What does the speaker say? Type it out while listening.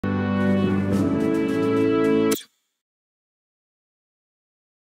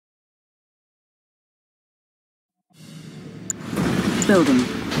Building.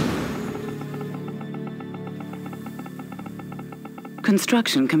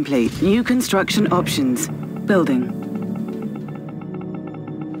 Construction complete. New construction options. Building.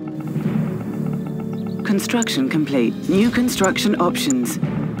 Construction complete. New construction options.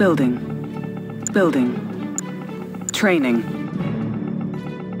 Building. Building. Training.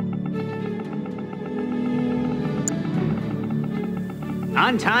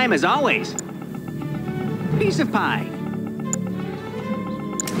 On time as always. Piece of pie.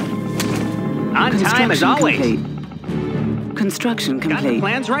 On time as always. Complete. Construction complete. Got the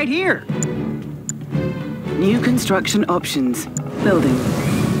plans right here. New construction options. Building.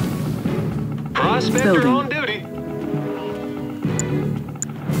 Prospector Building. on duty.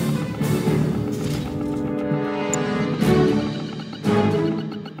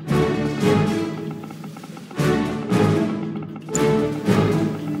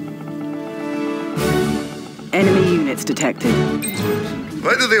 Enemy units detected.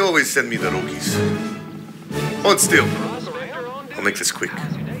 Why do they always send me the rookies? Hold still. I'll make this quick.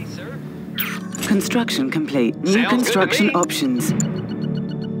 Construction complete. New Sounds construction good to me. options.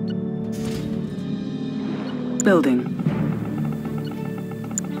 Building.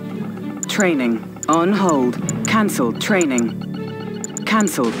 Training. On hold. Cancelled. Training.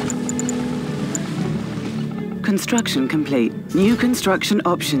 Cancelled. Construction complete. New construction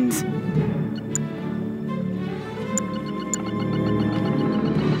options.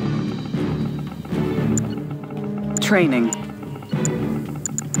 Training.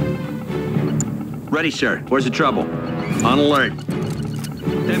 Ready, sir. Where's the trouble? On alert.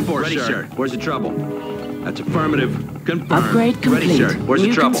 10-4, ready, sir. Where's the trouble? That's affirmative. Confirmed. Upgrade complete. Ready, sir. Where's New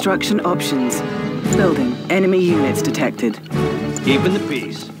the trouble? construction options. Building. Enemy units detected. Keeping the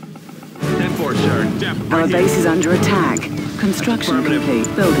peace. 10-4, sir. Jeff, Our right base here. is under attack. Construction Affirmative.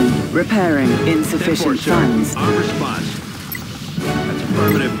 complete. Building. Repairing. 10-4, Insufficient sir. funds. On response. That's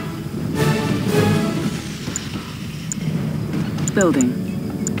affirmative. Building.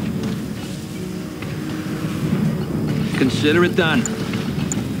 Consider it done.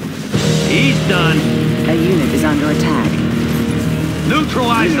 He's done. A unit is under attack.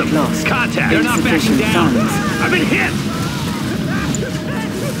 Neutralize Unit them. lost. Contact. They're not backing Insufficient down. funds. I've been hit.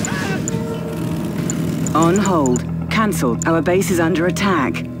 On hold. Cancelled. Our base is under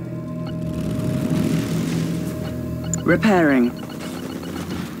attack. Repairing.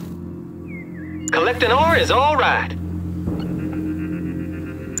 Collecting ore is all right.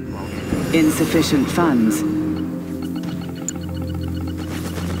 Insufficient funds.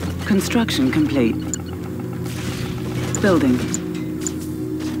 Construction complete. Building.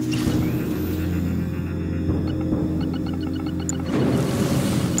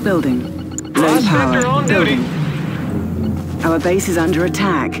 Building. Low Prospector power. on duty. Building. Our base is under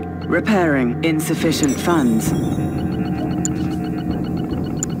attack. Repairing. Insufficient funds.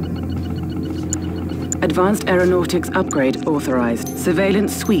 Advanced aeronautics upgrade authorized.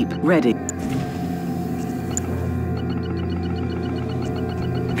 Surveillance sweep ready.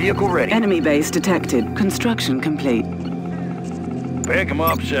 Vehicle ready. Enemy base detected. Construction complete. Pick them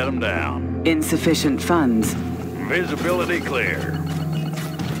up, set them down. Insufficient funds. Visibility clear.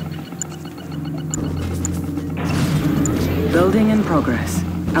 Building in progress.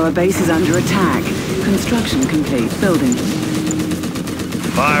 Our base is under attack. Construction complete. Building.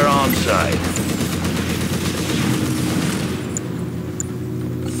 Fire on sight.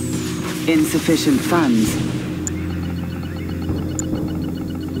 Insufficient funds.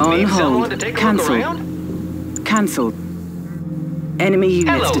 On Need someone to hold. take a look Cancelled. around? Cancelled. Enemy units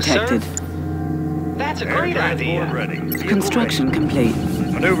Hello, detected. sir. That's a Air great transport idea. ready. Vehicle Construction complete.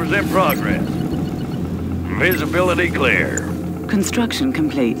 ready. Maneuvers in progress. Visibility clear. Construction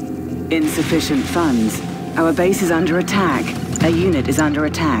complete. Insufficient funds. Our base is under attack. A unit is under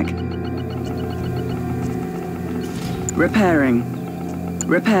attack. Repairing.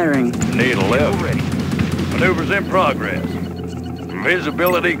 Repairing. Need a lift. Ready. Maneuvers in progress.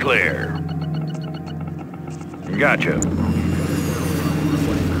 Visibility clear. Gotcha.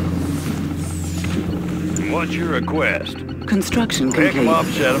 What's your request? Construction Pick them up,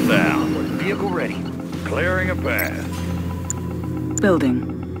 complete. set them down. Vehicle ready. Clearing a path. Building.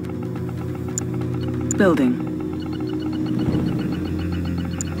 Building.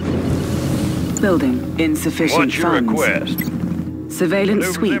 Building. Insufficient What's your funds. request? Surveillance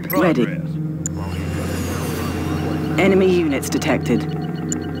Maneuvers sweep in ready. progress. Enemy units detected.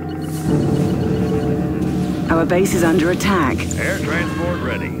 Our base is under attack. Air transport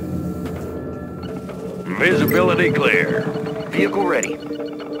ready. Visibility clear. Vehicle ready. Need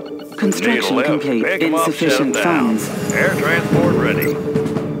a Construction lift. complete. Pick 'em up, set 'em Insufficient down. funds. Air transport ready.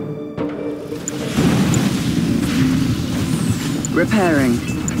 Repairing.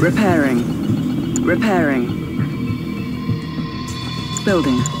 Repairing. Repairing.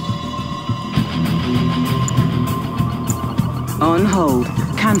 Building. On hold.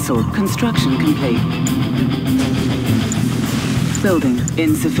 Cancel. Construction complete. Building.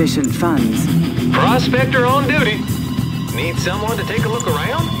 Insufficient funds. Prospector on duty. Need someone to take a look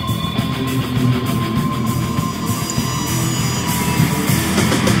around?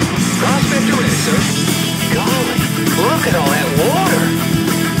 Prospector ready, sir. Golly, look at all that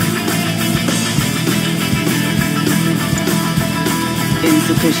water.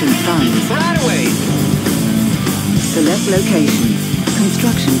 Insufficient funds. Right away. Select location.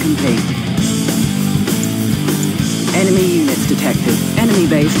 Construction complete. Enemy units detected. Enemy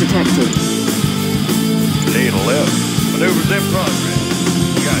base detected. Need a left. Maneuvers in progress.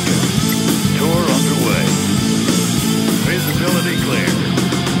 Gotcha. Tour underway. Visibility clear.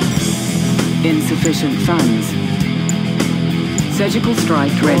 Insufficient funds. Surgical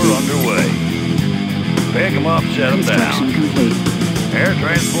strike ready. Tour underway. Pick 'em up, set 'em Construction down. complete. Air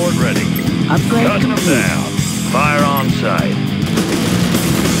transport ready. Upgrade Cutting 'em complete. down. Fire on sight.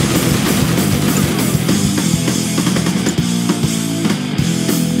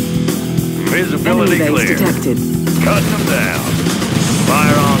 Visibility Enemy base clear. detected. Cutting them down.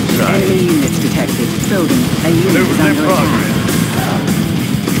 Fire on sight. Enemy units detected. Building. A unit is Maneuvers in under progress. attack.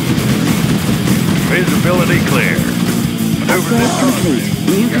 Visibility clear. Maneuvers in Upgrade complete. progress.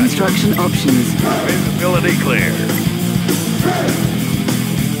 New Gotcha. construction options. Visibility clear.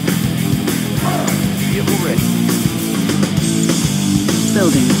 Vehicle ready.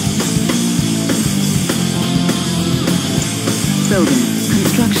 Building. Building.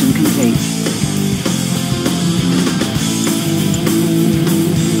 Construction complete.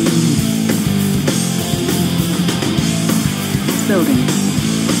 Building.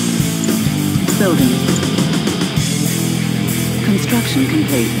 Building. Construction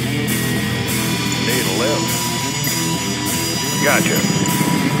complete. Need a lift. Gotcha.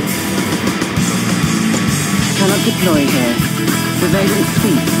 Cannot deploy here. Surveillance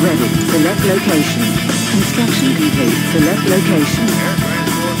suite ready. Select location. Construction complete. Select location. Air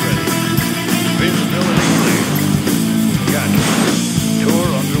transport ready. Visibility clear. Gotcha. Tour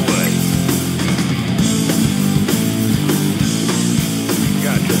underway.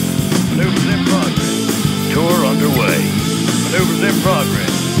 Gotcha. Maneuvers in progress. Tour underway. Maneuvers in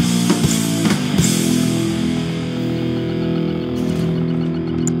progress.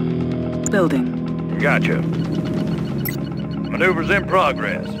 Building. Gotcha. Maneuvers in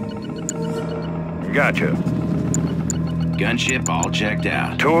progress. Gotcha. Gunship all checked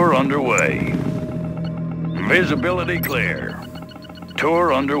out. Tour underway. Visibility clear.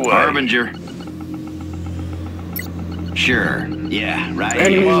 Tour underway. Harbinger. Sure. Yeah, right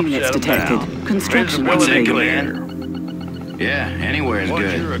Enemy here. up, units set 'em detected. down. Construction Visibility complete. clear. Yeah, anywhere is What's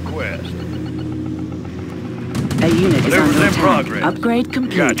good. your request? A unit is Maneuvers under in attack. progress. Upgrade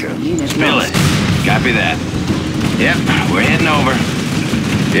complete. Gotcha. Unit Spill lost. it. Copy that. Yep, we're heading over.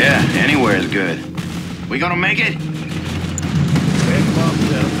 Yeah, anywhere is good. We gonna make it? Pick 'em up,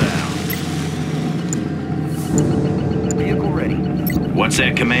 set 'em down. Vehicle ready. What's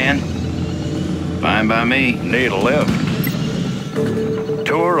that command? Fine by me. Need a lift.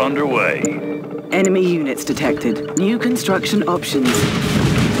 Tour underway. Enemy units detected. New construction options.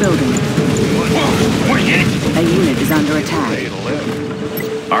 Building. Whoa, we're hit. A unit is under attack. Need a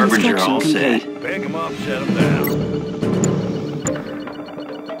lift. Harbinger Construction all set. complete. Pick 'em up, set 'em down.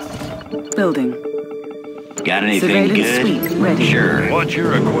 Building. Got anything Surveillance good? suite ready. Sure. What's your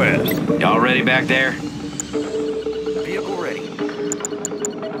request? Y'all ready back there? Vehicle ready.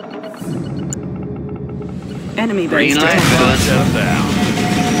 Enemy Green base light, detected. fellas. Set 'em down.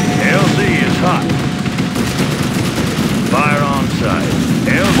 LZ is hot. Fire on sight.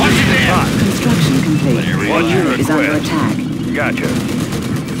 LZ Watch it is there. hot. Construction complete. Whatever you A like. unit is under Request. attack. Gotcha.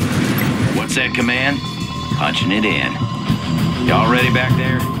 What's that command? Punching it in. Y'all ready back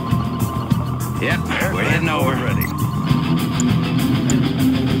there? Yep, we're heading over. Ready.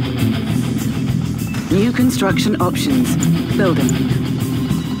 New construction options. Building.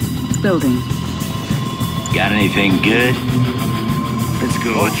 Building. Got anything good? Let's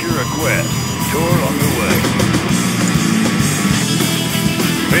go. What's your request? Tour underway.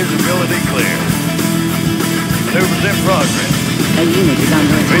 Visibility clear. Maneuvers in progress. A unit is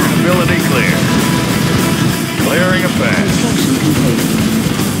under attack. Visibility clear. Clearing a path. Construction complete.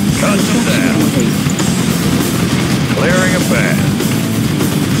 Cut them Construction down. complete. Clearing a path.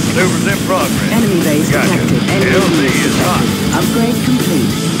 Maneuvers in progress. Enemy base Gotcha. detected. Enemy LZ units is hot. detected. Upgrade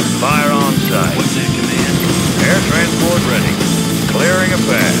complete. Fire on sight. What's that command? Air transport ready. Clearing a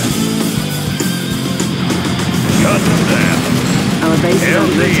path. Cut them down. base is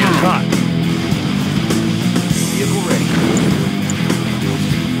under LZ is attack. hot. Vehicle ready.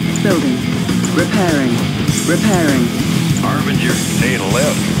 Building. Repairing. Repairing. Harbinger. Need a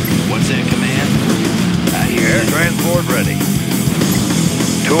lift. What's that command? I hear Air you. transport ready.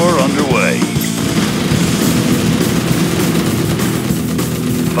 Tour underway.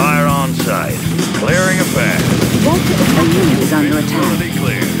 Fire on site. Clearing a path. A unit is under attack. Facility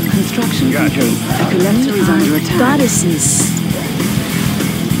clear. Construction Gotcha. complete. A collector is under attack. Goddesses.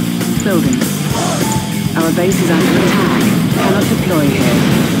 Building. Our base is under attack. Cannot deploy here.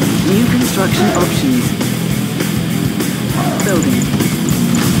 New construction options. Building.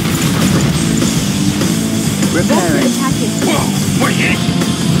 Repairing. Whoa! Wait, hit it!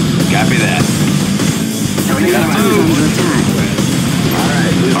 Copy that. A collector is under attack.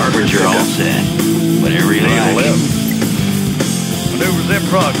 Harbinger all set. Whatever you Need a like. lift. Maneuvers in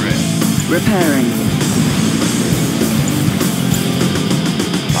progress. Repairing.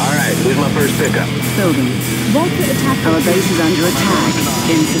 Alright, who's my first pickup? Building. Our base is under attack.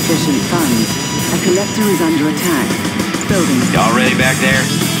 Insufficient funds. A collector is under attack. Building. Y'all ready back there?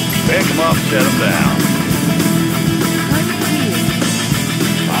 Pick them up, set them down.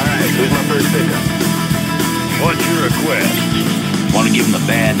 Alright, who's my first pickup? What's your request? Want to give them the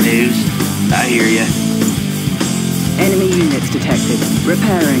bad news? I hear you. Enemy units detected.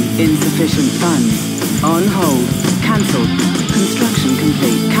 Repairing. Insufficient funds. On hold. Cancelled. Construction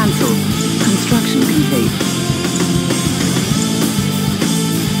complete. Cancelled. Construction complete.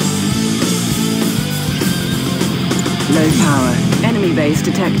 Low power. Enemy base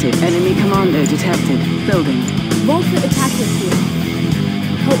detected. Enemy commando detected. Building. Volker attacker field.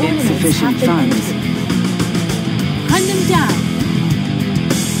 Coordinates Insufficient have been funds. entered. Hunt them down.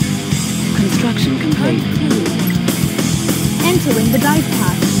 Construction complete. Unclear. Entering the dive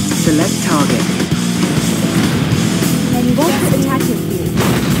path. Select target. Volker attacker field.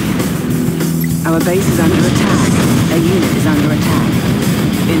 Our base is under attack. A unit is under attack.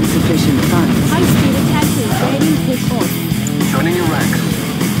 Insufficient funds. High-speed attacker ready to push off. Joining your ranks.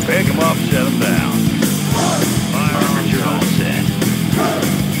 Pick them up, set them down. Fire on Harbinger all site. set.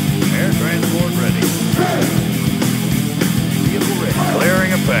 Air transport ready. Vehicle ready.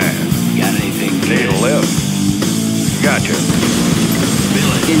 Clearing a path. Got anything Need good? a lift. Gotcha.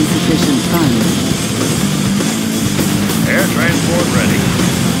 Bill it. Insufficient funds. Air transport ready.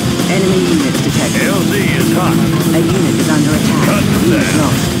 Enemy units detected. LZ is hot. A unit is under attack. Cut them Unit down.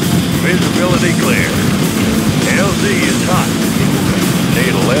 lost. Visibility clear. LZ is hot.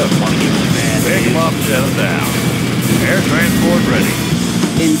 Need a lift. Want to give them the bad Pick them news? up, set them down. Air transport ready.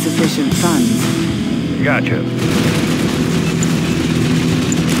 Insufficient funds. Gotcha.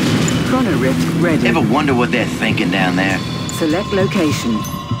 Chrono Rift ready. Ever wonder what they're thinking down there? Select location.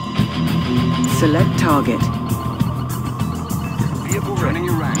 Select target. Vehicle ready. Joining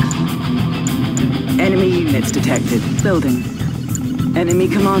your ranks. Enemy units detected. Building. Enemy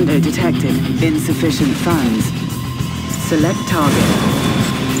commando detected. Insufficient funds. Select target.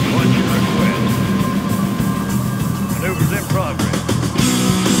 What's your request? Maneuvers in progress.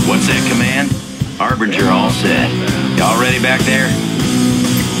 What's that command? Harbinger all set. Y'all ready back there?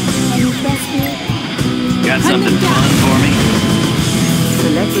 Got something fun for me?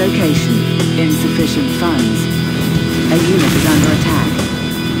 Select location. Insufficient funds. A unit is under attack.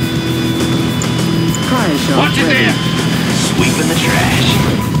 Cryoshock Watch it ready. there! Sweeping the trash.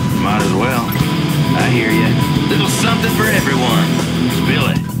 Might as well. I hear you. Little something for everyone. Spill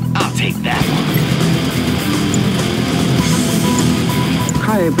it. I'll take that one.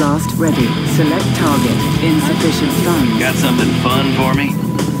 Cryoblast ready. Select target. Insufficient funds. Got something fun for me?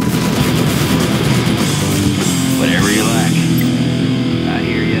 Whatever you like. I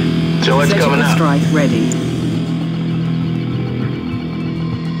hear you. So what's coming Surgical up? strike ready.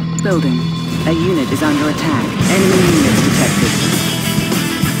 Building. A unit is under attack. Enemy units detected.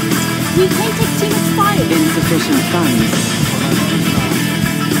 We can't take too much fire. Insufficient funds.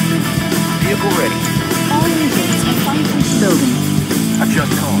 Vehicle ready. All engines are functioning. Building. I've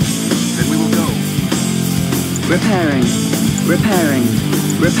just called. Then we will go. Repairing. Repairing.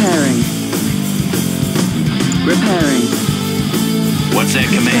 Repairing. Repairing. What's that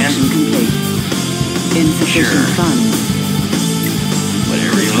command? Construction complete. Insufficient Sure. funds.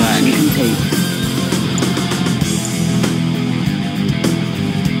 Whatever you Construction like. complete.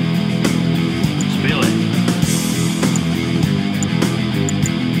 Spill it.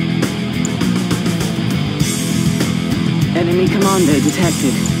 Enemy commando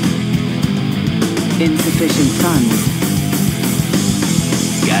detected. Insufficient funds.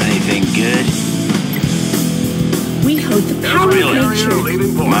 Got anything good? We hold the power of Really? nature.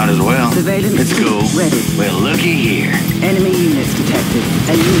 Leaving port. Might as well. Surveillance Let's suite go. ready. Well, looky here. Enemy units detected.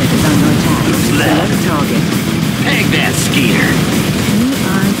 A unit is under attack. Who's left? Select target. Take that, Skeeter. We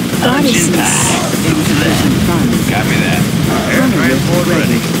are Punching goddesses. back. Insufficient funds. Copy that. Air transport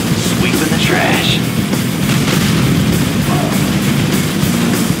ready. Sweeping the trash.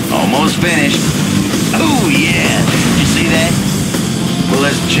 Almost finished. Oh, yeah. You see that? Well,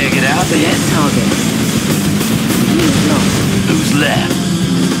 let's check it out then. Select target. Unit lost. Who's left?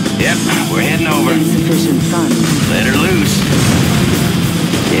 Yep, we're heading over. Insufficient funds. Let her loose.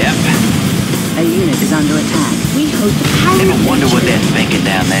 Yep. A unit is under attack. We hold the power Ever of wonder nature. what they're thinking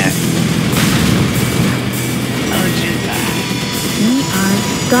down there? Punching back. We are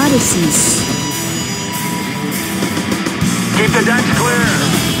goddesses. Keep the decks clear.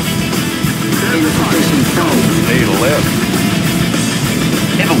 Insufficient funds. Need a lift.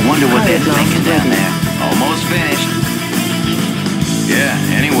 Ever wonder what they're Pilot thinking down ready. there? Almost finished. Yeah,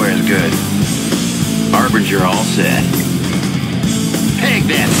 anywhere's good. Harbinger all set. Peg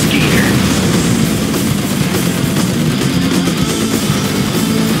that, Skeeter.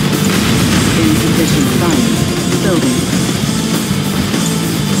 Insufficient funds. Building.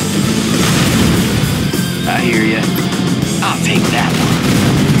 I hear ya. I'll take that one.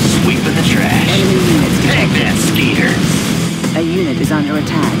 Sweeping the trash. Enemy units Peg detected. that, Skeeter. A unit is under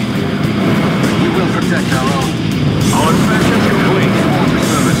attack. We will protect our own. All inspections complete. Water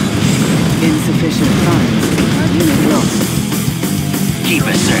service. Insufficient funds. Unit lost. Keep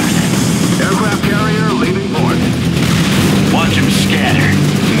us serving. Aircraft carrier leaving port. Watch them scatter.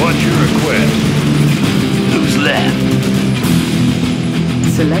 What's your request? Who's left?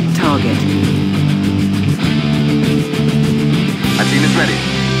 Select target. Our team is ready.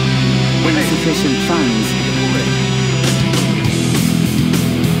 Insufficient funds.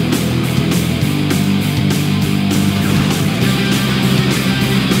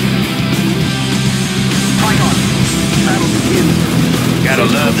 Gotta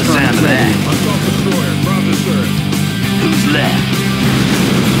love the sound of that. Who's left?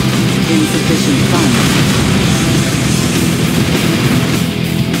 Insufficient funds.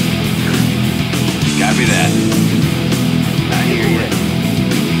 Copy that. I hear you.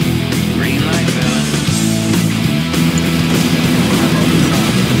 Green light, fella.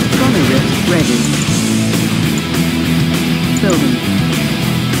 Gunner rift ready. Building.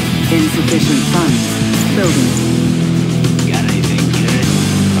 Insufficient funds. Building. Got anything good?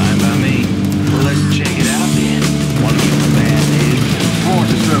 Fine by me. Well, let's check it out then. One of the bad news.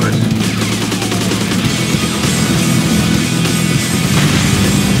 Water service.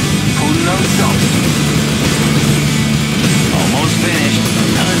 Full no stop. Almost finished.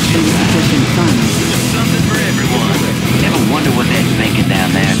 Insufficient funds. Something for everyone. Ever wonder what they're thinking down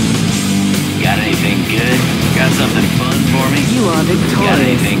there? Got anything good? Got something fun for me? You are Got victorious.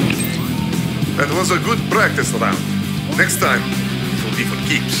 anything? That was a good practice round. Next time, it will be for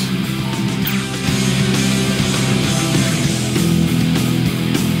keeps.